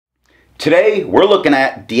Today, we're looking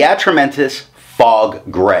at Atramentis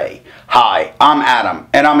Fog Grey. Hi, I'm Adam,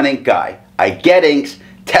 and I'm an ink guy. I get inks,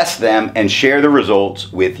 test them, and share the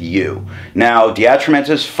results with you. Now,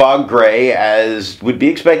 Atramentis Fog Grey, as would be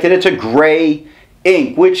expected, it's a gray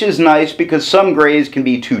ink, which is nice because some grays can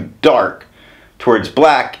be too dark towards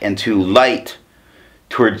black and too light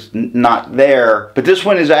towards not there. But this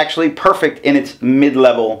one is actually perfect in its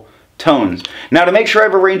mid-level tones. Now, to make sure I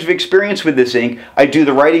have a range of experience with this ink, I do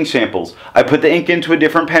the writing samples. I put the ink into a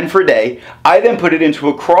different pen for a day. I then put it into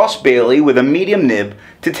a cross Bailey with a medium nib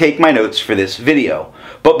to take my notes for this video.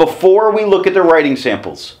 But before we look at the writing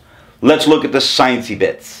samples, let's look at the sciencey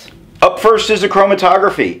bits. Up first is the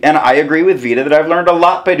chromatography, and I agree with Vita that I've learned a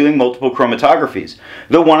lot by doing multiple chromatographies.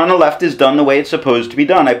 The one on the left is done the way it's supposed to be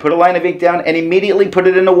done. I put a line of ink down and immediately put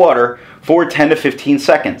it into water for 10 to 15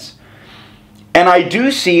 seconds. And I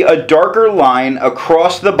do see a darker line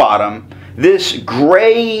across the bottom, this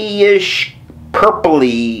grayish,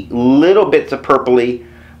 purpley, little bits of purpley,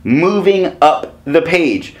 moving up the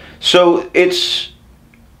page. So it's,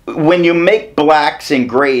 when you make blacks and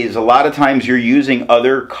grays, a lot of times you're using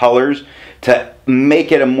other colors to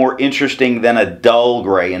make it a more interesting than a dull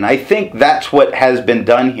gray. And I think that's what has been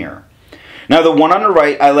done here. Now, the one on the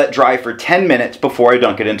right, I let dry for 10 minutes before I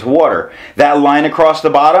dunk it into water. That line across the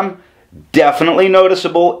bottom, definitely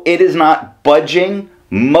noticeable. It is not budging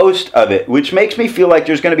most of it, which makes me feel like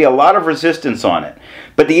there's going to be a lot of resistance on it.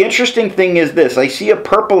 But the interesting thing is this. I see a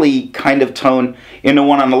purpley kind of tone in the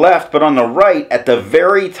one on the left, but on the right, at the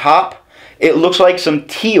very top, it looks like some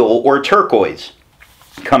teal or turquoise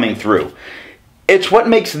coming through. It's what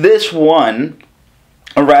makes this one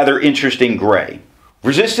a rather interesting gray.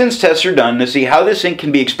 Resistance tests are done to see how this ink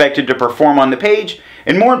can be expected to perform on the page,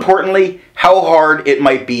 and more importantly, how hard it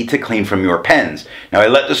might be to clean from your pens. Now, I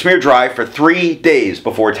let the smear dry for 3 days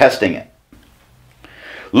before testing it.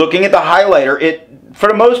 Looking at the highlighter, it, for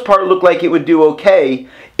the most part, looked like it would do okay.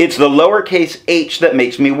 It's the lowercase h that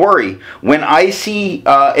makes me worry. When I see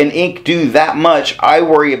an ink do that much, I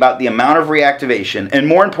worry about the amount of reactivation, and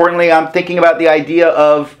more importantly, I'm thinking about the idea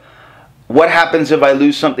of what happens if I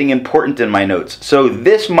lose something important in my notes. So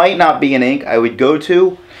this might not be an ink I would go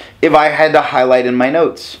to if I had to highlight in my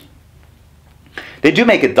notes. They do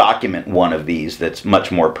make a document one of these that's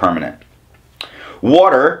much more permanent.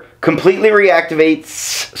 Water completely reactivates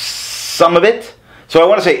some of it. So I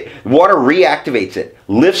want to say water reactivates it,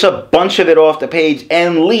 lifts a bunch of it off the page,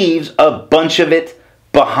 and leaves a bunch of it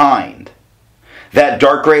behind. That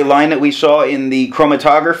dark gray line that we saw in the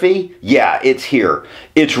chromatography, yeah, it's here.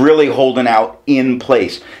 It's really holding out in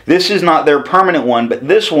place. This is not their permanent one, but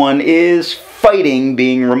this one is fighting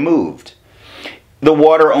being removed. The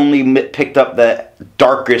water only picked up the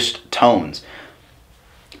darkest tones.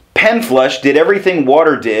 Pen Flush did everything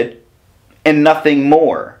water did and nothing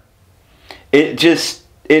more.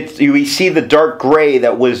 We see the dark gray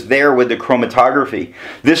that was there with the chromatography.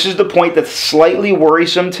 This is the point that's slightly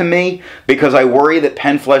worrisome to me because I worry that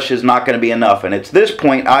Pen Flush is not going to be enough. And it's this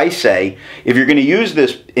point I say, if you're going to use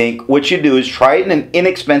this ink, what you do is try it in an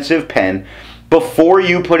inexpensive pen before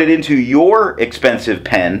you put it into your expensive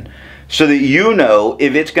pen so that you know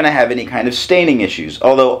if it's going to have any kind of staining issues,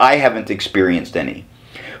 although I haven't experienced any.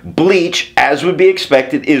 Bleach, as would be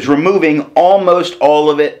expected, is removing almost all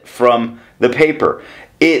of it from the paper.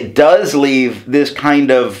 It does leave this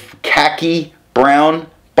kind of khaki brown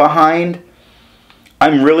behind.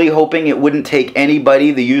 I'm really hoping it wouldn't take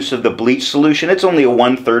anybody the use of the bleach solution. It's only a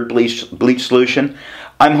 1/3 bleach solution.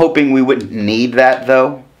 I'm hoping we wouldn't need that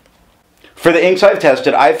though. For the inks I've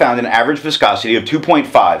tested, I found an average viscosity of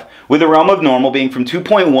 2.5, with the realm of normal being from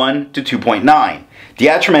 2.1 to 2.9.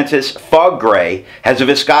 Atramentis Fog Grey has a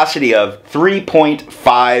viscosity of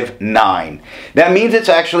 3.59. That means it's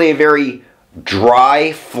actually a very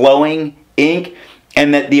dry flowing ink,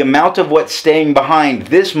 and that the amount of what's staying behind,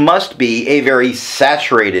 this must be a very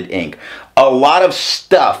saturated ink. A lot of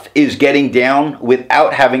stuff is getting down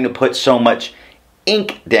without having to put so much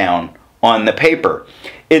ink down on the paper.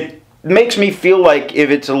 It makes me feel like if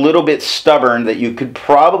it's a little bit stubborn that you could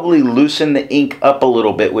probably loosen the ink up a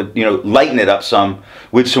little bit with, lighten it up some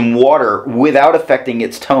with some water without affecting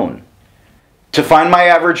its tone. To find my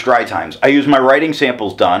average dry times, I use my writing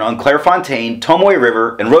samples done on Clairefontaine, Tomoe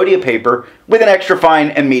River, and Rhodia paper with an extra fine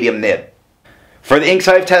and medium nib. For the inks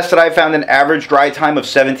I've tested, I found an average dry time of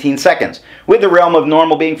 17 seconds, with the realm of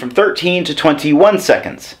normal being from 13 to 21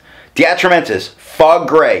 seconds. Atramentis Fog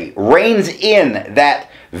Grey reigns in that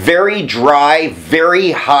very dry,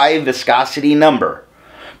 very high viscosity number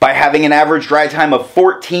by having an average dry time of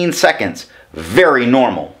 14 seconds, very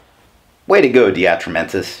normal. Way to go,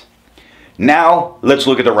 Atramentis. Now, let's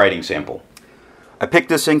look at the writing sample. I picked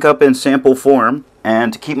this ink up in sample form,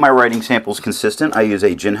 and to keep my writing samples consistent, I use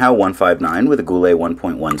a Jinhao 159 with a Goulet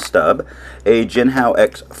 1.1 stub, a Jinhao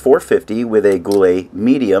X450 with a Goulet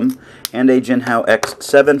medium, and a Jinhao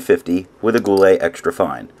X750 with a Goulet extra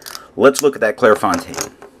fine. Let's look at that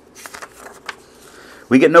Clairefontaine.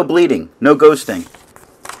 We get no bleeding, no ghosting,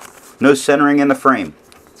 no centering in the frame.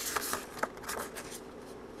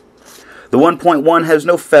 The 1.1 has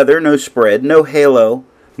no feather, no spread, no halo,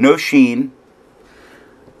 no sheen,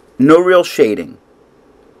 no real shading.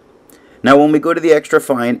 Now when we go to the extra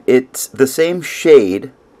fine, it's the same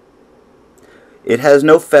shade. It has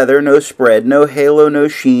no feather, no spread, no halo, no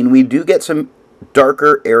sheen. We do get some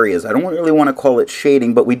darker areas. I don't really want to call it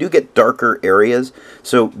shading, but we do get darker areas.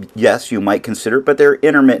 So yes, you might consider it, but they're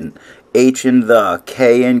intermittent. H in the,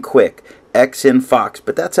 K in quick, X in fox,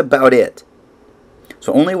 but that's about it.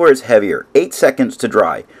 So only where it's heavier. 8 seconds to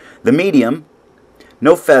dry. The medium,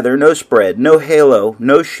 no feather, no spread, no halo,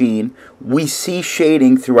 no sheen. We see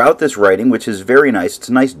shading throughout this writing, which is very nice. It's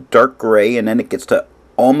a nice dark gray, and then it gets to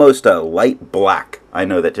almost a light black. I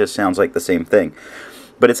know that just sounds like the same thing,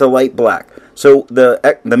 but it's a light black. So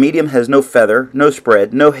the medium has no feather, no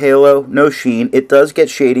spread, no halo, no sheen. It does get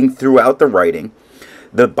shading throughout the writing.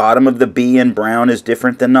 The bottom of the B in brown is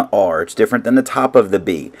different than the R. It's different than the top of the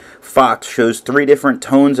B. Fox shows 3 different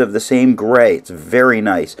tones of the same gray. It's very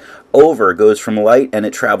nice. Over goes from light and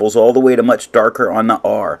it travels all the way to much darker on the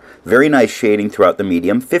R. Very nice shading throughout the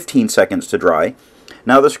medium. 15 seconds to dry.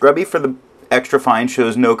 Now the scrubby for the extra fine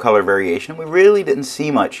shows no color variation. We really didn't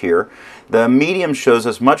see much here. The medium shows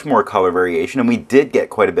us much more color variation, and we did get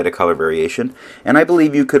quite a bit of color variation. And I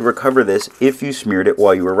believe you could recover this if you smeared it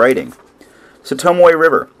while you were writing. So Tomoe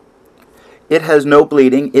River. It has no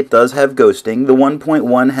bleeding. It does have ghosting. The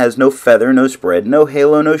 1.1 has no feather, no spread, no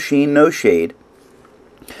halo, no sheen, no shade.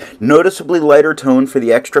 Noticeably lighter tone for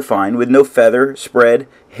the extra fine with no feather, spread,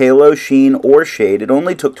 halo, sheen, or shade. It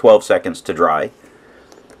only took 12 seconds to dry.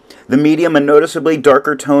 The medium, a noticeably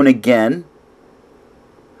darker tone again.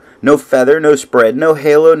 No feather, no spread, no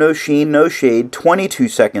halo, no sheen, no shade, 22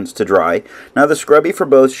 seconds to dry. Now the scrubby for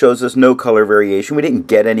both shows us no color variation. We didn't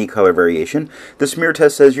get any color variation. The smear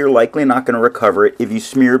test says you're likely not going to recover it if you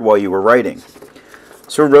smeared while you were writing.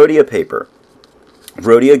 So Rhodia paper.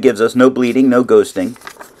 Rhodia gives us no bleeding, no ghosting.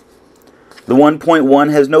 The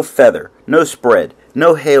 1.1 has no feather, no spread,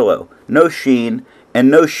 no halo, no sheen,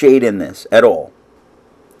 and no shade in this at all.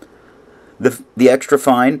 The extra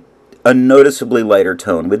fine, a noticeably lighter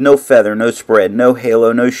tone with no feather, no spread, no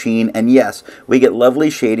halo, no sheen, and yes, we get lovely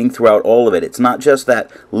shading throughout all of it. It's not just that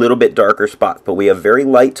little bit darker spot, but we have very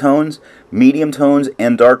light tones, medium tones,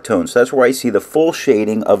 and dark tones. So that's where I see the full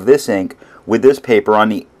shading of this ink with this paper on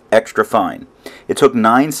the extra fine. It took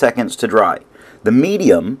 9 seconds to dry. The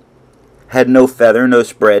medium had no feather, no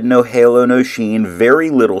spread, no halo, no sheen. Very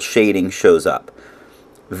little shading shows up.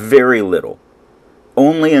 Very little.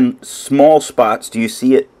 Only in small spots do you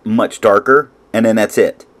see it much darker, and then that's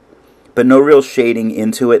it. But no real shading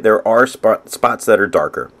into it. There are spots that are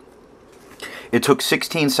darker. It took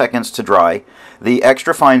 16 seconds to dry. The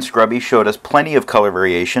extra fine scrubby showed us plenty of color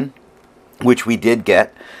variation, which we did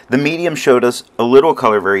get. The medium showed us a little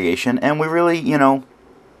color variation, and we really,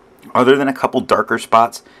 other than a couple darker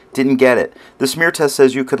spots, didn't get it. The smear test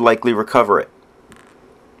says you could likely recover it.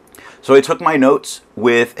 So I took my notes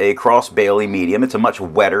with a Cross Bailey medium. It's a much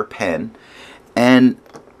wetter pen, and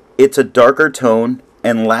it's a darker tone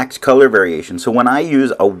and lacks color variation. So when I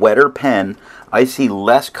use a wetter pen, I see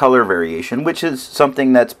less color variation, which is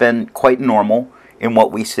something that's been quite normal in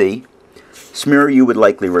what we see. Smear you would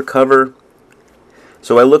likely recover.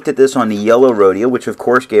 So I looked at this on the yellow Rhodia, which of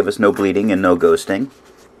course gave us no bleeding and no ghosting.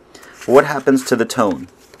 What happens to the tone?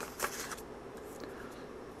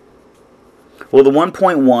 Well, the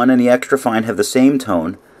 1.1 and the extra fine have the same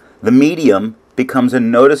tone. The medium becomes a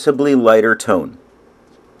noticeably lighter tone.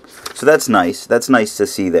 So that's nice. That's nice to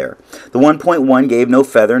see there. The 1.1 gave no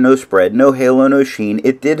feather, no spread, no halo, no sheen.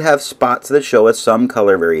 It did have spots that show us some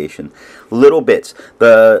color variation. Little bits.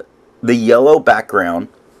 The yellow background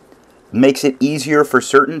makes it easier for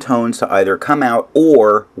certain tones to either come out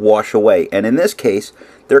or wash away. And in this case,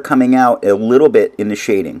 they're coming out a little bit in the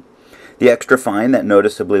shading. The extra fine, that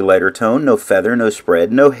noticeably lighter tone, no feather, no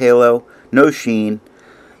spread, no halo, no sheen.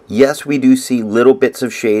 Yes, we do see little bits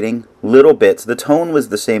of shading, little bits. The tone was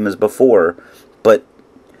the same as before, but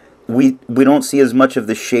we don't see as much of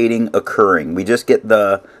the shading occurring. We just get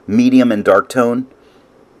the medium and dark tone.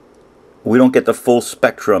 we don't get the full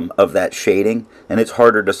spectrum of that shading, and it's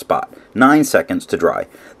harder to spot. 9 seconds to dry.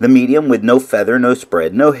 The medium with no feather, no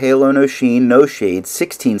spread, no halo, no sheen, no shade,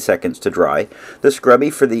 16 seconds to dry. The scrubby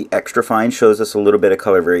for the extra fine shows us a little bit of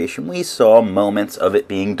color variation. We saw moments of it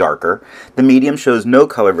being darker. The medium shows no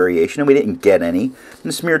color variation, and we didn't get any. And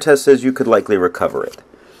the smear test says you could likely recover it.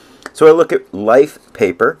 So I look at Life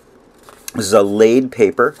paper. This is a laid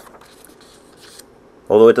paper.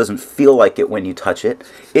 Although it doesn't feel like it when you touch it.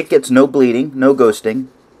 It gets no bleeding, no ghosting.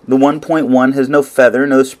 The 1.1 has no feather,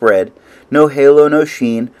 no spread, no halo, no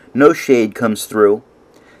sheen, no shade comes through.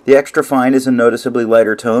 The extra fine is a noticeably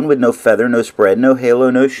lighter tone with no feather, no spread, no halo,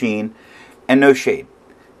 no sheen, and no shade.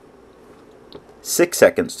 6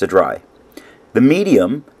 seconds to dry. The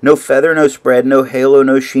medium, no feather, no spread, no halo,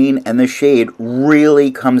 no sheen, and the shade really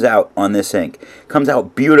comes out on this ink. Comes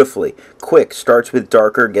out beautifully. Quick, starts with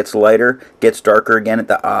darker, gets lighter, gets darker again at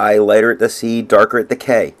the I, lighter at the C, darker at the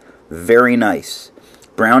K. Very nice.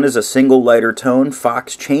 Brown is a single lighter tone.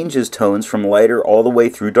 Fox changes tones from lighter all the way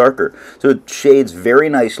through darker. So it shades very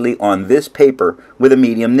nicely on this paper with a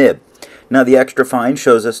medium nib. Now the extra fine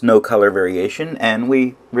shows us no color variation, and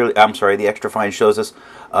the extra fine shows us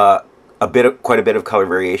quite a bit of color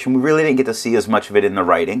variation. We really didn't get to see as much of it in the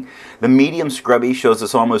writing. The medium scrubby shows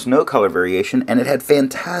us almost no color variation, and it had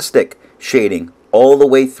fantastic shading all the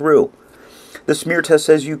way through. The smear test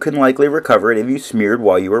says you can likely recover it if you smeared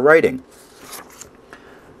while you were writing.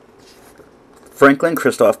 Franklin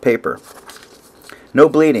Christoph paper. No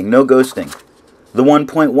bleeding, no ghosting. The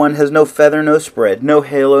 1.1 has no feather, no spread, no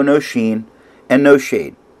halo, no sheen, and no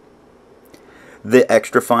shade. The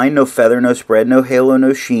extra fine, no feather, no spread, no halo,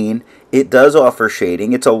 no sheen. It does offer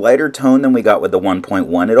shading. It's a lighter tone than we got with the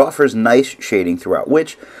 1.1. It offers nice shading throughout,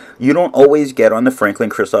 which you don't always get on the Franklin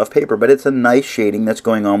Christoph paper, but it's a nice shading that's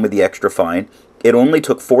going on with the extra fine. It only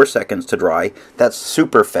took 4 seconds to dry. That's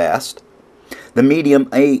super fast. The medium,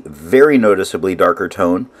 a very noticeably darker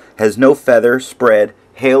tone, has no feather, spread,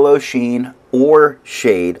 halo, sheen, or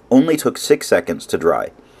shade. Only took 6 seconds to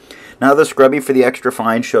dry. Now the scrubby for the extra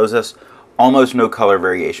fine shows us almost no color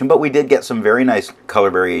variation, but we did get some very nice color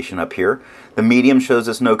variation up here. The medium shows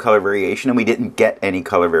us no color variation, and we didn't get any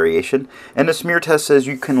color variation. And the smear test says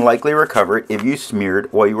you can likely recover it if you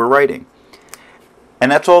smeared while you were writing.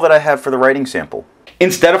 And that's all that I have for the writing sample.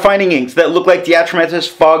 Instead of finding inks that look like the Atramentis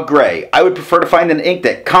Fog Grey, I would prefer to find an ink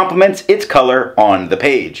that complements its color on the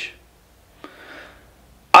page.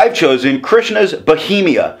 I've chosen Krishna's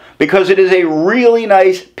Bauhimia because it is a really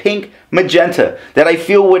nice pink magenta that I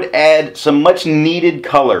feel would add some much needed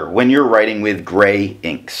color when you're writing with gray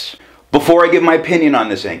inks. Before I give my opinion on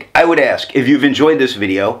this ink, I would ask if you've enjoyed this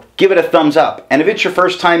video, give it a thumbs up, and if it's your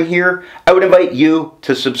first time here, I would invite you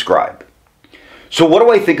to subscribe. So what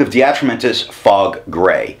do I think of the Atramentis Fog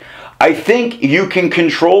Grey? I think you can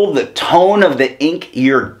control the tone of the ink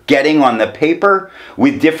you're getting on the paper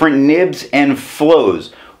with different nibs and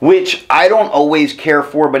flows, which I don't always care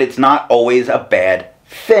for, but it's not always a bad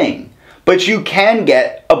thing. But you can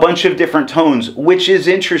get a bunch of different tones, which is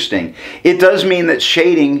interesting. It does mean that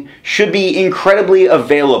shading should be incredibly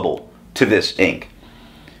available to this ink.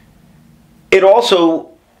 It also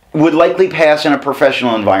would likely pass in a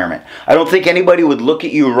professional environment. I don't think anybody would look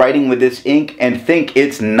at you writing with this ink and think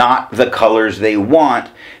it's not the colors they want.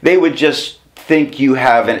 They would just think you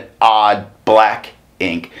have an odd black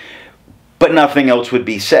ink, but nothing else would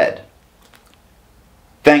be said.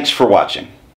 Thanks for watching.